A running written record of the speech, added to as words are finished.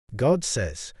God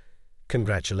says,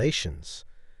 "Congratulations.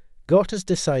 God has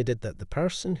decided that the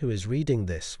person who is reading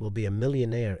this will be a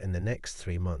millionaire in the next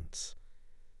 3 months.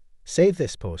 Save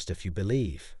this post if you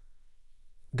believe."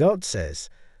 God says,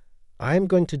 "I am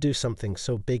going to do something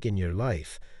so big in your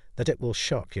life that it will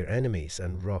shock your enemies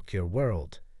and rock your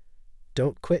world.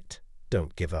 Don't quit,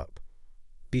 don't give up.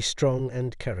 Be strong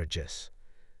and courageous.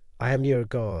 I am your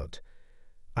God.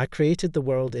 I created the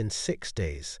world in 6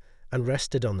 days and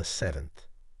rested on the 7th.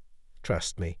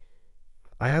 Trust me,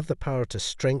 I have the power to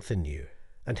strengthen you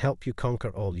and help you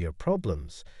conquer all your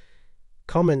problems.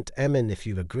 Comment Amen if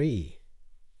you agree.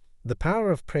 The power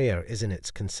of prayer is in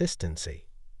its consistency.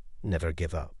 Never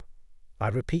give up. I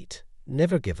repeat,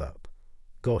 never give up.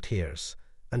 God hears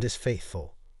and is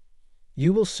faithful.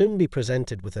 You will soon be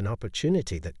presented with an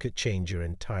opportunity that could change your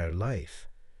entire life.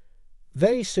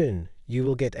 Very soon, you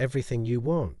will get everything you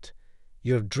want.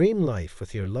 Your dream life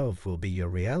with your love will be your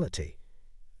reality.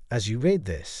 As you read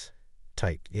this,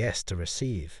 type yes to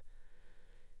receive.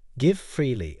 Give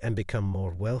freely and become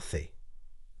more wealthy.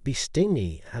 Be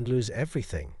stingy and lose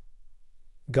everything.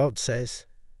 God says,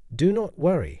 "Do not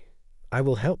worry. I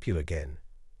will help you again.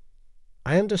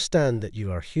 I understand that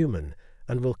you are human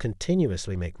and will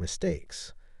continuously make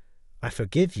mistakes. I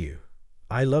forgive you.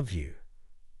 I love you."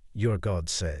 Your God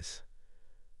says,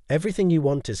 "Everything you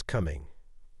want is coming.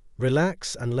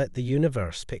 Relax and let the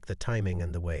universe pick the timing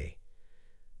and the way.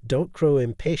 Don't grow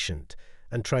impatient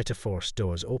and try to force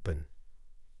doors open.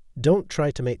 Don't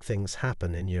try to make things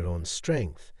happen in your own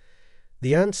strength.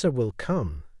 The answer will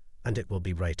come, and it will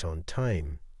be right on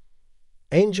time.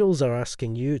 Angels are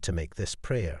asking you to make this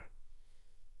prayer.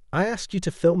 I ask you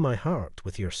to fill my heart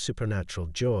with your supernatural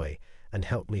joy and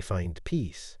help me find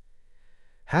peace.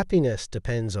 Happiness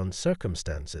depends on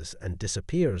circumstances and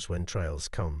disappears when trials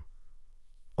come.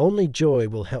 Only joy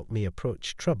will help me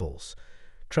approach troubles,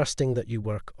 trusting that you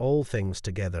work all things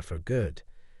together for good.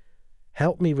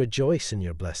 Help me rejoice in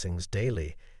your blessings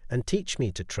daily and teach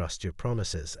me to trust your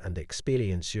promises and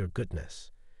experience your goodness.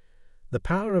 The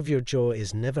power of your joy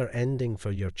is never ending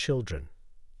for your children.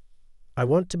 I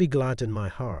want to be glad in my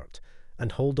heart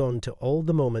and hold on to all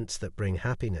the moments that bring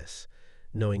happiness,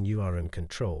 knowing you are in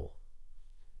control.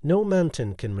 No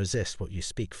mountain can resist what you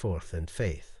speak forth in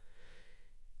faith.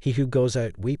 He who goes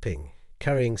out weeping,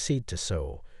 carrying seed to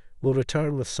sow, will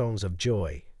return with songs of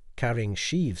joy, carrying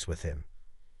sheaves with him.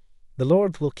 The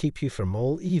Lord will keep you from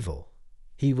all evil.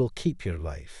 He will keep your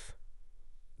life.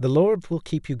 The Lord will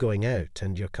keep you going out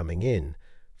and your coming in,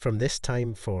 from this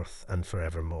time forth and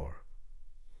forevermore.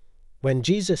 When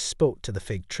Jesus spoke to the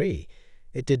fig tree,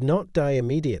 it did not die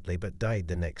immediately but died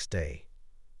the next day.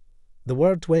 The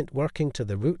word went working to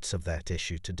the roots of that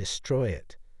issue to destroy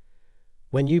it.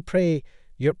 When you pray,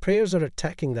 your prayers are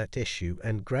attacking that issue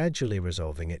and gradually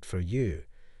resolving it for you.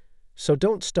 So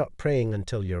don't stop praying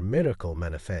until your miracle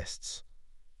manifests.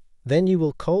 Then you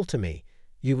will call to me,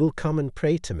 you will come and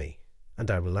pray to me, and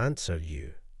I will answer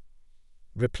you.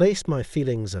 Replace my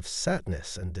feelings of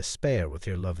sadness and despair with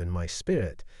your love in my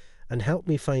spirit, and help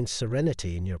me find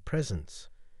serenity in your presence.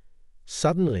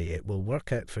 Suddenly it will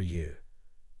work out for you.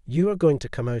 You are going to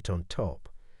come out on top.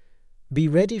 Be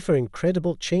ready for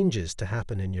incredible changes to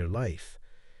happen in your life.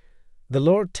 The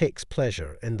Lord takes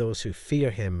pleasure in those who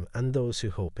fear him and those who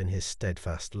hope in his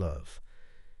steadfast love.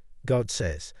 God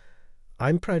says,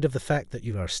 "I'm proud of the fact that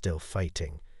you are still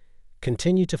fighting.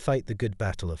 Continue to fight the good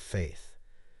battle of faith.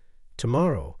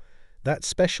 Tomorrow, that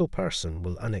special person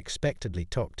will unexpectedly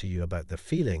talk to you about their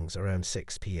feelings around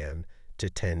 6 p.m. to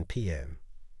 10 p.m.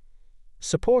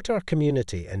 Support our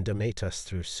community and donate us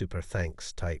through Super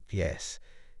Thanks. Type yes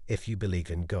if you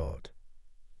believe in God.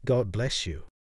 God bless you.